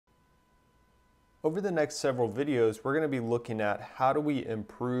Over the next several videos, we're going to be looking at how do we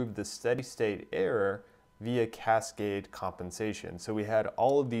improve the steady state error via cascade compensation. So we had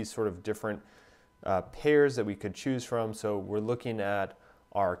all of these sort of different pairs that we could choose from. So we're looking at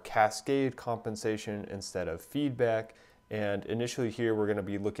our cascade compensation instead of feedback. And initially here, we're going to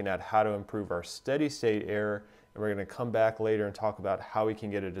be looking at how to improve our steady state error. And we're going to come back later and talk about how we can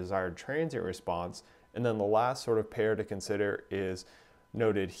get a desired transient response. And then the last sort of pair to consider is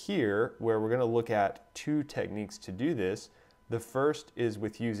noted here, where we're going to look at two techniques to do this. The first is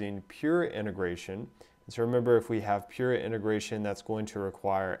with using pure integration. And so remember, if we have pure integration, that's going to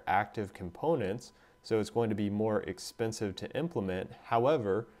require active components, so it's going to be more expensive to implement.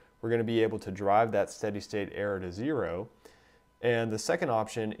 However, we're going to be able to drive that steady state error to zero. And the second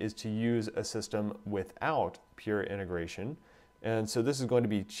option is to use a system without pure integration. And so this is going to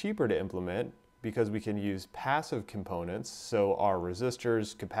be cheaper to implement because we can use passive components, so our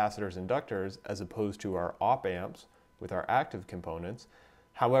resistors, capacitors, inductors, as opposed to our op amps with our active components.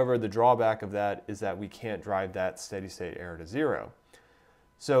 However, the drawback of that is that we can't drive that steady state error to zero.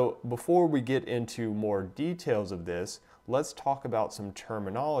 So before we get into more details of this, let's talk about some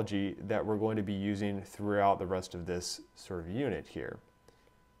terminology that we're going to be using throughout the rest of this sort of unit here.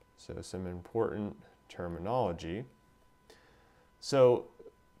 So some important terminology. So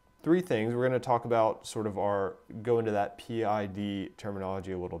three things. We're going to talk about sort of go into that PID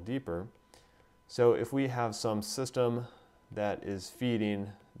terminology a little deeper. So if we have some system that is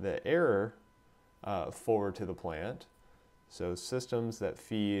feeding the error forward to the plant, so systems that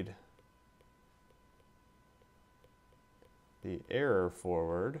feed the error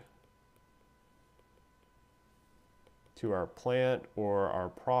forward to our plant or our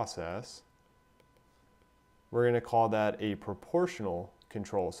process, we're going to call that a proportional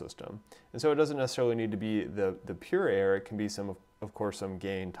control system. And so it doesn't necessarily need to be the pure error. It can be of course some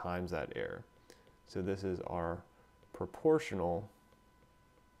gain times that error. So this is our proportional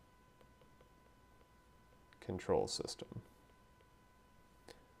control system.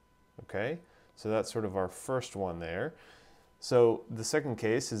 Okay, so that's sort of our first one there. So the second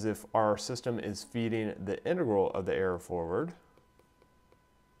case is if our system is feeding the integral of the error forward.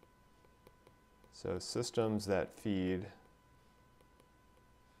 So systems that feed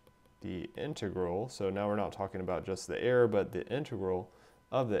the integral, so now we're not talking about just the error, but the integral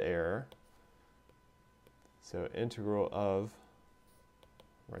of the error. So integral of,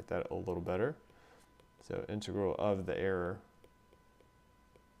 write that a little better. So integral of the error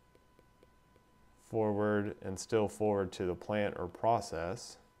forward and still forward to the plant or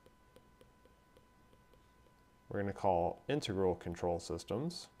process, we're going to call integral control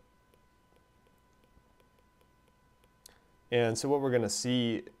systems. And so what we're going to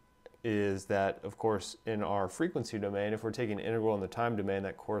see is that, of course, in our frequency domain, if we're taking integral in the time domain,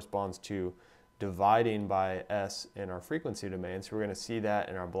 that corresponds to dividing by s in our frequency domain. So we're going to see that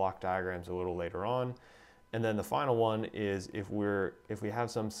in our block diagrams a little later on. And then the final one is if we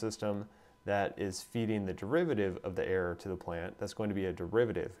have some system that is feeding the derivative of the error to the plant, that's going to be a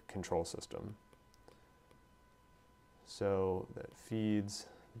derivative control system. So that feeds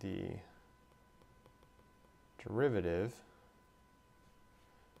the derivative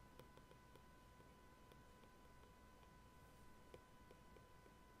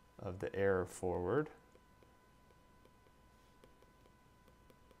of the error forward.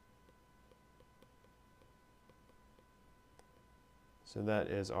 So that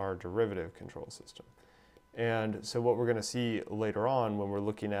is our derivative control system. And so what we're going to see later on when we're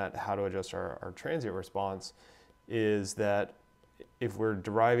looking at how to adjust our transient response is that if we're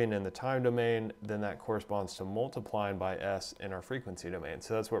deriving in the time domain, then that corresponds to multiplying by s in our frequency domain.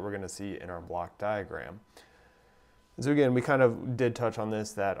 So that's what we're going to see in our block diagram. So again, we kind of did touch on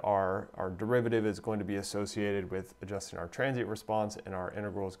this, that our derivative is going to be associated with adjusting our transient response, and our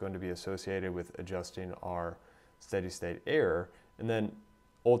integral is going to be associated with adjusting our steady state error. And then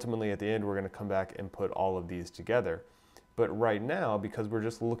ultimately at the end, we're going to come back and put all of these together. But right now, because we're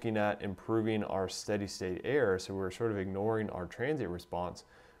just looking at improving our steady state error, so we're sort of ignoring our transient response,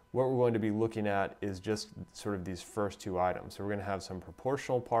 what we're going to be looking at is just sort of these first two items. So we're going to have some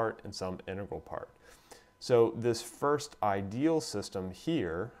proportional part and some integral part. So this first ideal system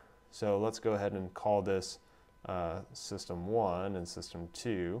here, so let's go ahead and call this system 1 and system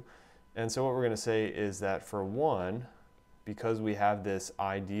 2. And so what we're going to say is that for 1, because we have this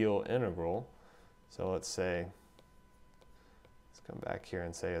ideal integral, so let's say, let's come back here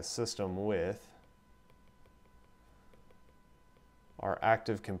and say a system with our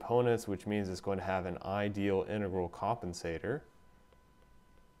active components, which means it's going to have an ideal integral compensator.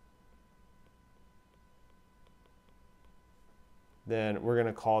 then we're going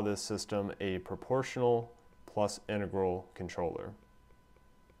to call this system a proportional plus integral controller.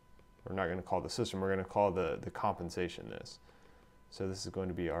 We're not going to call the system, we're going to call the compensation this. So this is going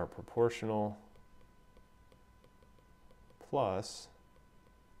to be our proportional plus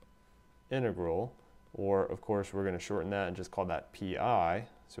integral, or of course we're going to shorten that and just call that PI,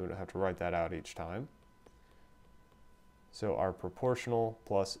 so we don't have to write that out each time. So our proportional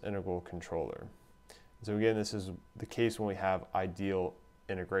plus integral controller. So again, this is the case when we have ideal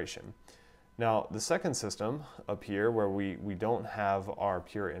integration. Now the second system up here where we don't have our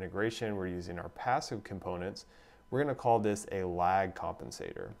pure integration, we're using our passive components, we're going to call this a lag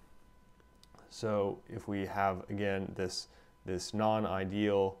compensator. So if we have, again, this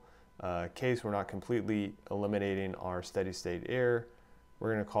non-ideal case, we're not completely eliminating our steady state error,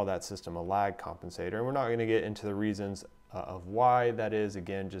 we're going to call that system a lag compensator. And we're not going to get into the reasons of why that is.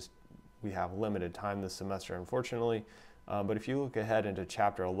 Again, just we have limited time this semester, unfortunately. But if you look ahead into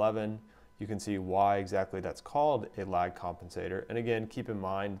chapter 11, you can see why exactly that's called a lag compensator. And again, keep in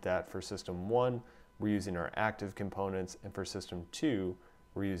mind that for system 1, we're using our active components, and for system 2,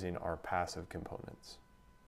 we're using our passive components.